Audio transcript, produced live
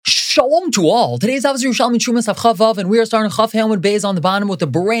Shalom to all. Today's daf is Yerushalmi Terumos Chavav, and we are starting Chaf Hamud Beis on the bottom with a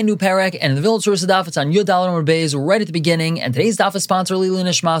brand new parak. And in the village source of daf, it's on Yud Daled Amud Beis right at the beginning. And today's daf is sponsored Lili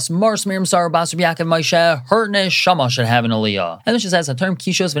Nishmas Mars Miriam Sarah Bas Rabbi Yaakov Moshe her Neshama should have an aliyah. And then she says the term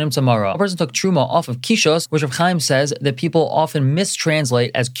kishos v'nim tamara. A person took truma off of kishos, which Rav Chaim says that people often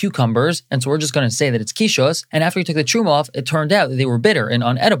mistranslate as cucumbers, and so we're just going to say that it's kishos. And after he took the truma off, it turned out that they were bitter and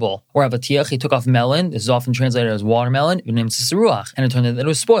unedible. Or avatiach, he took off melon. This is often translated as watermelon. And it turned out that it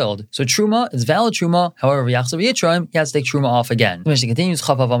was spoiled. So truma is valid truma. However, Yachzav Yitraim, he has to take truma off again. The Mishnah continues,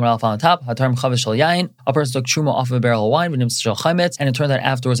 Chavav Amar Alf on the top, Hatarm Chavish Shal Yain. A person took truma off of a barrel of wine, and it turned out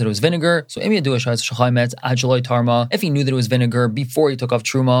afterwards that it was vinegar. So Im Yadu Shal Chaimetz Ajaloy Tarma. If he knew that it was vinegar before he took off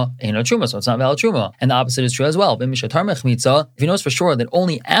truma, ain't no truma, so it's not valid truma. And the opposite is true as well. If he knows for sure that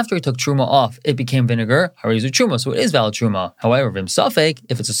only after he took truma off, it became vinegar, harizu truma, so it is valid truma. However, Vim Safek,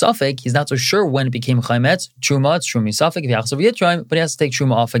 if it's a Safek, he's not so sure when it became Chaimetz. Truma, it's trumi Safek, if Yachzav Yitraim, but he has to take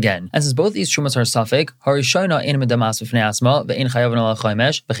truma off again. And since both these trumas are safek, harishayna ein medamas v'fnei asma ve'ein chayav ala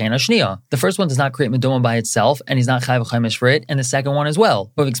chaimesh v'chein hashniya. The first one does not create meduma by itself, and he's not chayav chaimesh for it, and the second one as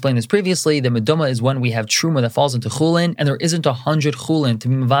well. We've explained this previously. The meduma is when we have truma that falls into chulin, and there isn't 100 chulin to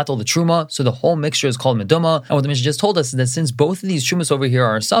be mevatel the truma, so the whole mixture is called meduma. And what the Mishnah just told us is that since both of these trumas over here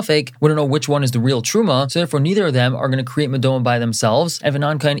are safek, we don't know which one is the real truma, so therefore neither of them are going to create meduma by themselves. And if a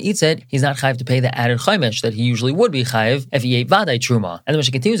non-kain eats it, he's not chayav to pay the added chaimesh that he usually would be chayav if he ate vadai truma. And the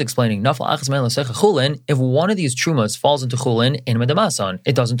Mishnah continues explaining, if one of these trumas falls into chulin in medamason,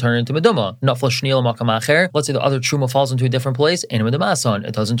 it doesn't turn into meduma. Let's say the other truma falls into a different place in medamason,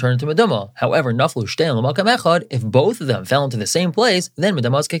 it doesn't turn into meduma. However, if both of them fell into the same place, then it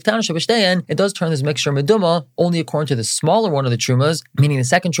does turn this mixture meduma only according to the smaller one of the trumas, meaning the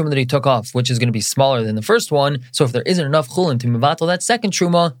second truma that he took off, which is going to be smaller than the first one. So if there isn't enough chulin to mevatel that second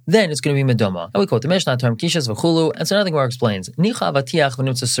truma, then it's going to be meduma. And we quote the Mishnah term kishas v'chulu, and so another Gemara explains,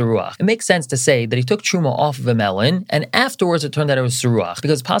 it makes sense to say that he took truma off of a melon, and afterwards it turned out it was seruach,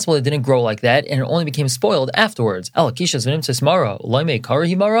 because it's possible it didn't grow like that, and it only became spoiled afterwards. But the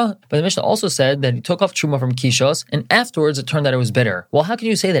Mishnah also said that he took off truma from kishos, and afterwards it turned out it was bitter. Well, how can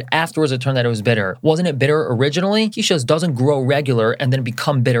you say that afterwards it turned out it was bitter? Wasn't it bitter originally? Kishos doesn't grow regular and then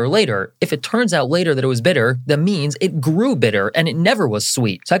become bitter later. If it turns out later that it was bitter, that means it grew bitter and it never was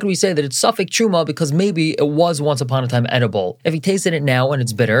sweet. So how can we say that it's safek truma because maybe it was once upon a time edible? If he tasted it now and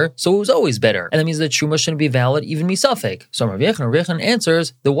it's bitter, so it was always bitter, and that means that truma shouldn't be valid, even be safek. So Rav Yechon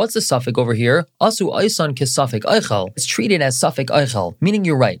answers that what's the safek over here? Asu aisan kisafek eichel. It's treated as safek eichel, meaning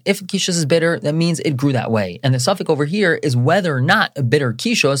you're right. If kishos is bitter, that means it grew that way, and the safek over here is whether or not a bitter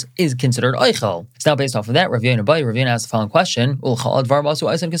kishos is considered eichel. So now, based off of that, Rav Yechon asked the following question: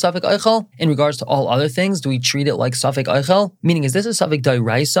 in regards to all other things, do we treat it like safek eichel? Meaning, is this a safek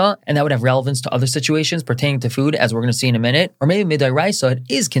dairaisa, and that would have relevance to other situations pertaining to food, as we're going to see in a minute, or maybe midairaisa it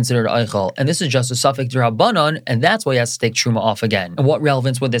is considered eichel, and this is just a safek d'Rabbanan, and that's why he has to take truma off again. And what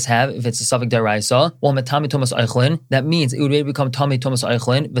relevance would this have if it's a safek d'Oraisa? Well, metami tomas eichlin, that means it would maybe become tami tomas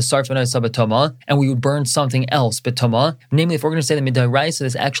eichlin, v'sarf v'naisa b'toma, and we would burn something else b'toma. Namely, if we're going to say that midairaisa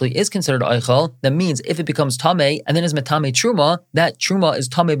this actually is considered eichel, that means if it becomes tame and then is metame truma, that truma is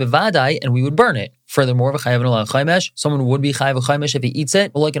tame bevadai, and we would burn it. Furthermore, someone would be chayav chaimesh if he eats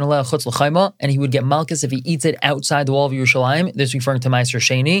it, and he would get malchus if he eats it outside the wall of Yerushalayim. This referring to Meiser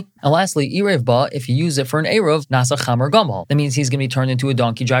Sheni. And lastly, Erev Ba, if you use it for an Erev, Nasa Chamer Gamal. That means he's going to be turned into a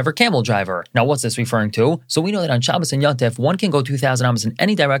donkey driver, camel driver. Now, what's this referring to? So we know that on Shabbos and Yontif, one can go 2,000 amos in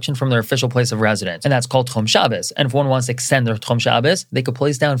any direction from their official place of residence, and that's called Tchum Shabbos. And if one wants to extend their Tchum Shabbos, they could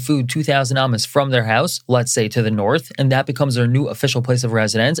place down food 2,000 amos from their house, let's say to the north, and that becomes their new official place of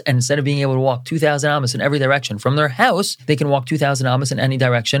residence. And instead of being able to walk 2,000 amos in every direction from their house, they can walk 2,000 amos in any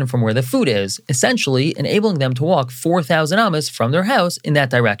direction from where the food is, essentially enabling them to walk 4,000 amos from their house in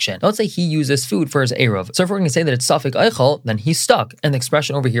that direction. Now, let's say he uses food for his Erev. So if we're going to say that it's safek eichel, then he's stuck. And the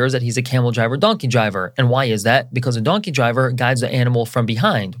expression over here is that he's a camel driver, donkey driver. And why is that? Because a donkey driver guides the animal from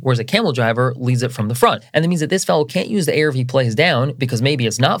behind, whereas a camel driver leads it from the front. And that means that this fellow can't use the Erev he plays down because maybe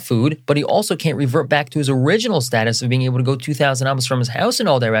it's not food, but he also can't revert back to his original status of being able to go 2,000 amos from his house in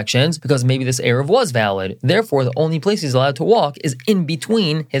all directions because maybe this Erev was valid. Therefore, the only place he's allowed to walk is in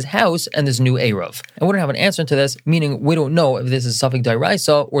between his house and this new Erev. And we don't have an answer to this, meaning we don't know if this is safek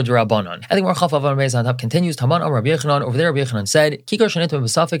d'Oraisa or d'Rabbanan. I think where Chaf Avan Beis on top continues, Taman Amar Rabbi Yechanan, over there Rabbi Yechanan said, Kikar shenitim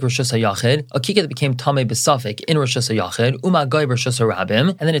b'safek rishus hayachid, a kikar that became tamei b'safek in rishus hayachid, umagai rishus harabim,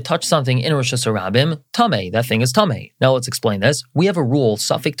 and then it touched something in rishus harabim, tamei, that thing is tamei. Now let's explain this. We have a rule,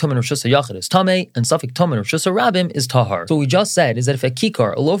 safek tumen rishus hayachid is tamei, and safek tumen rishus harabim is tahar. So what we just said is that if a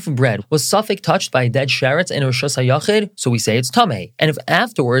kikar, a loaf of bread, was safek touched touched by a dead sheretz in Rosh Hashanah, so we say it's tamei. And if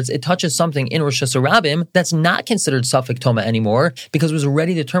afterwards it touches something in Rosh Hashanah, that's not considered safek toma anymore because it was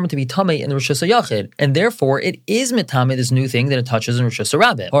already determined to be tamei in the Rosh Hashanah, and therefore it is mitame this new thing that it touches in Rosh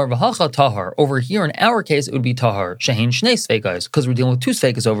Hashanah. However, hacha tahar. Over here in our case, it would be tahar. Shehin shnei sfeikas, because we're dealing with two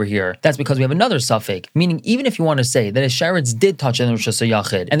sfeikas over here. That's because we have another safek. Meaning, even if you want to say that a sheretz did touch in the Rosh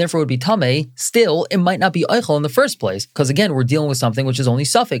Hashanah, and therefore it would be tamei, still it might not be eichel in the first place, because again we're dealing with something which is only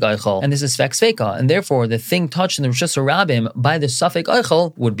safek eichel, and this is sfek sveika, and therefore the thing touched in the Rosh Hashanah by the safek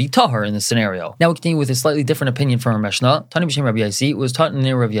eichel would be tahar in this scenario. Now we continue with a slightly different opinion from our Mishnah. Tani b'shem Rabbi Yaisi was taught in the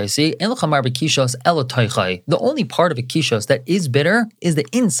name of Rabbi Yaisi. En l'chamar b'kishos ela taichai. The only part of a kishos that is bitter is the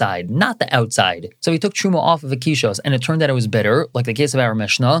inside, not the outside. So he took truma off of a kishos, and it turned out it was bitter, like the case of our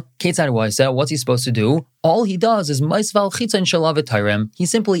Mishnah. What's he supposed to do? All he does is maisval chitzon shalavet tayrem. He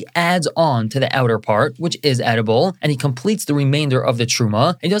simply adds on to the outer part, which is edible, and he completes the remainder of the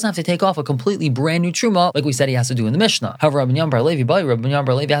truma. He doesn't have to take off a completely brand new truma, like we said he has to do in the Mishnah. However, Rabbi Yan Bar Levi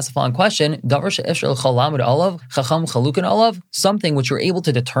asks the following question: Davar she'efshel chalamud olav, chacham chalukin olav, something which you're able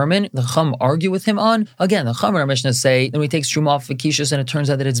to determine, the chacham argue with him on. Again, the chacham in our Mishnah say then when he takes truma off of kishus and it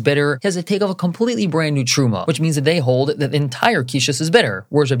turns out that it's bitter, he has to take off a completely brand new truma, which means that they hold that the entire kishus is bitter.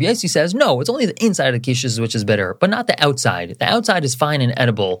 Whereas Rabbi Yossi says no, it's only the inside of the kishus which is bitter, but not the outside. The outside is fine and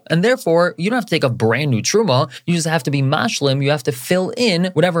edible, and therefore you don't have to take a brand new truma. You just have to be mashlim. You have to fill in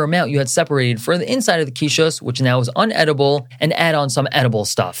whatever amount you had separated for the inside of the kishus, which now is unedible, and add on some edible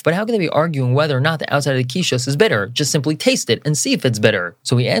stuff. But how can they be arguing whether or not the outside of the kishus is bitter? Just simply taste it and see if it's bitter.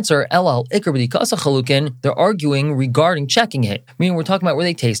 So we answer elal ikar b'dikasa chalukin. They're arguing regarding checking it, meaning we're talking about where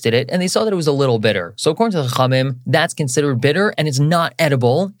they tasted it and they saw that it was a little bitter. So according to the Chachamim, that's considered bitter and it's not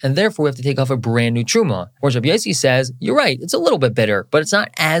edible, and therefore we have to take off a brand new truma. Whereas Rabbi Yossi says, you're right, it's a little bit bitter, but it's not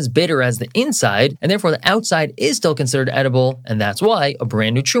as bitter as the inside, and therefore the outside is still considered edible, and that's why a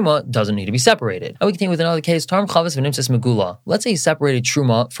brand new truma doesn't need to be separated. Now we continue with another case, Tarum Chavas v'Nimtzas Megula. Let's say he separated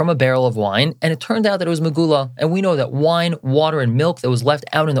truma from a barrel of wine, and it turned out that it was Megula, and we know that wine, water, and milk that was left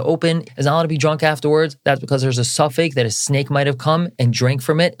out in the open is not allowed to be drunk afterwards. That's because there's a suffix that a snake might have come and drank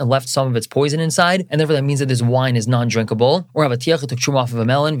from it and left some of its poison inside, and therefore that means that this wine is non-drinkable. Or Avatiach took truma off of a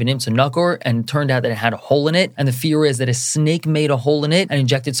melon, v'Nimtza Nakor, and it turned out that it had a hole in it, and the fear is that a snake made a hole in it and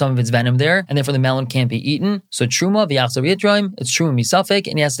injected some of its venom there, and therefore the melon can't be eaten. So truma v'yachzav yitraim, it's truma misafik,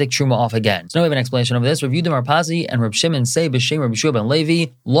 and he has to take truma off again. So now we have an explanation of this. Rav Yehuda Marpazi and Reb Shimon say b'shem Rabbi Yeshua ben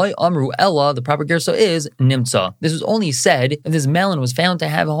Levi, loy amru ella, the proper gersa is nimtza. This was only said if this melon was found to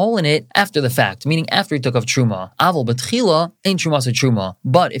have a hole in it after the fact, meaning after he took off truma. Aval b'tchila ain't truma se truma.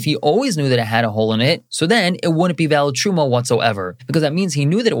 But if he always knew that it had a hole in it, so then it wouldn't be valid truma whatsoever, because that means he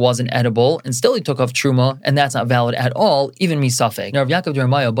knew that it wasn't edible and still he took off truma, and that's not valid at all, even misafek. Now Rav Yaakov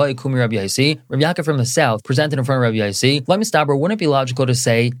Jeremiah by Kumi Rabbi Yaisi, Rav Yaakov from the south presented in front of Rabbi Yaisi. Let me stop. Wouldn't it be logical to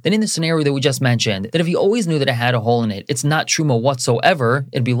say that in the scenario that we just mentioned, that if he always knew that it had a hole in it, it's not truma whatsoever?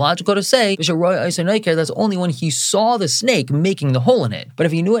 It'd be logical to say that's only when he saw the snake making the hole in it. But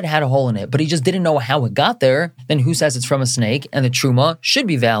if he knew it had a hole in it, but he just didn't know how it got there, then who says it's from a snake? And the truma should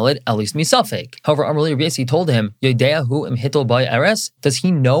be valid, at least misafek. However, Amrli Rabbi Yaisi told him, Yodeahu im hitel by eres. Does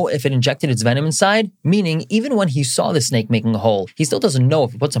he know if it injected its venom inside? Meaning, even when he saw the snake making a hole, he still doesn't know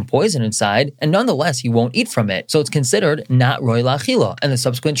if it put some poison inside, and nonetheless he won't eat from it. So it's considered not roy la'achila, and the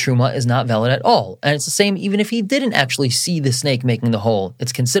subsequent truma is not valid at all. And it's the same even if he didn't actually see the snake making the hole.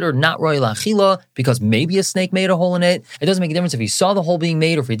 It's considered not roy la'achila because maybe a snake made a hole in it. It doesn't make a difference if he saw the hole being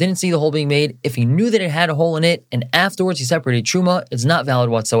made or if he didn't see the hole being made. If he knew that it had a hole in it and afterwards he separated truma, it's not valid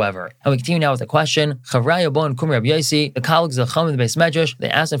whatsoever. And we continue now with the question. Chavraya bon kum Rabbi Yaisi, the colleagues of Chacham in the Beis Medrash, they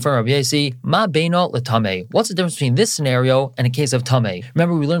asked in front of Rabbi Yaisi, ma beino l'tamei. What's the difference between this scenario and a case of tamei?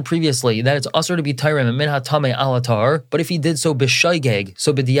 Remember, we learned previously that it's usher to be tayrem and minha tamei alatar, but if he did so b'shaygeg,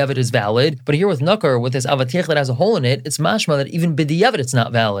 so b'diavad is valid. But here with nakar, with this avatich that has a hole in it, it's mashma that even b'diavad it's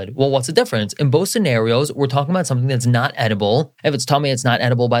not valid. Well, what's the difference? In both scenarios, we're talking about something that's not edible. If it's tamei, it's not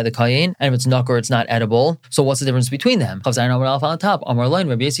edible by the kayin, and if it's nakar, it's not edible. So what's the difference between them? Chav Zayin Amar Aleph on top. Amar Lain,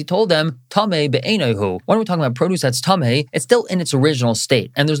 Rabbi Yossi told them, tamei be'einahu. When we're talking about produce that's tamei, it's still in its original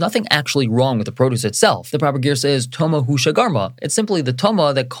state, and there's nothing actually wrong with the produce itself. The proper girsa is toma hu shagarma. It's simply the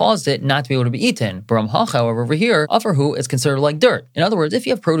toma that caused it not to be able to be eaten. Baramhach, however, over here, afarhu is considered like dirt. In other words, if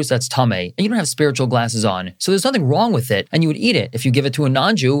you have produce that's tamei, and you don't have spiritual glasses on, so there's nothing wrong with it, and you would eat it. If you give it to a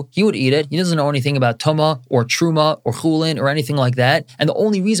non-Jew, he would eat it. He doesn't know anything about toma or truma or chulin or anything like that, and the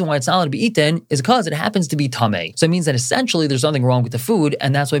only reason why it's not allowed to be eaten is because it happens to be tamei. So it means that essentially there's nothing wrong with the food,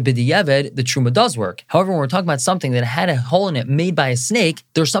 and that's why b'diavad, the truma does work. However, when we're talking about something that had a hole in it made by a snake,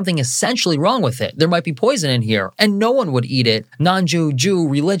 there's something essentially wrong with with it? There might be poison in here, and no one would eat it. Non-Jew, Jew,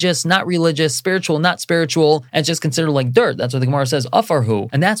 religious, not religious, spiritual, not spiritual, and it's just considered like dirt. That's what the Gemara says, afarhu.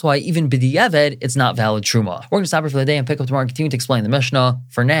 And that's why even b'di'evet, it's not valid truma. We're going to stop here for the day and pick up tomorrow and continue to explain the Mishnah.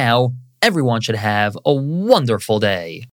 For now, everyone should have a wonderful day.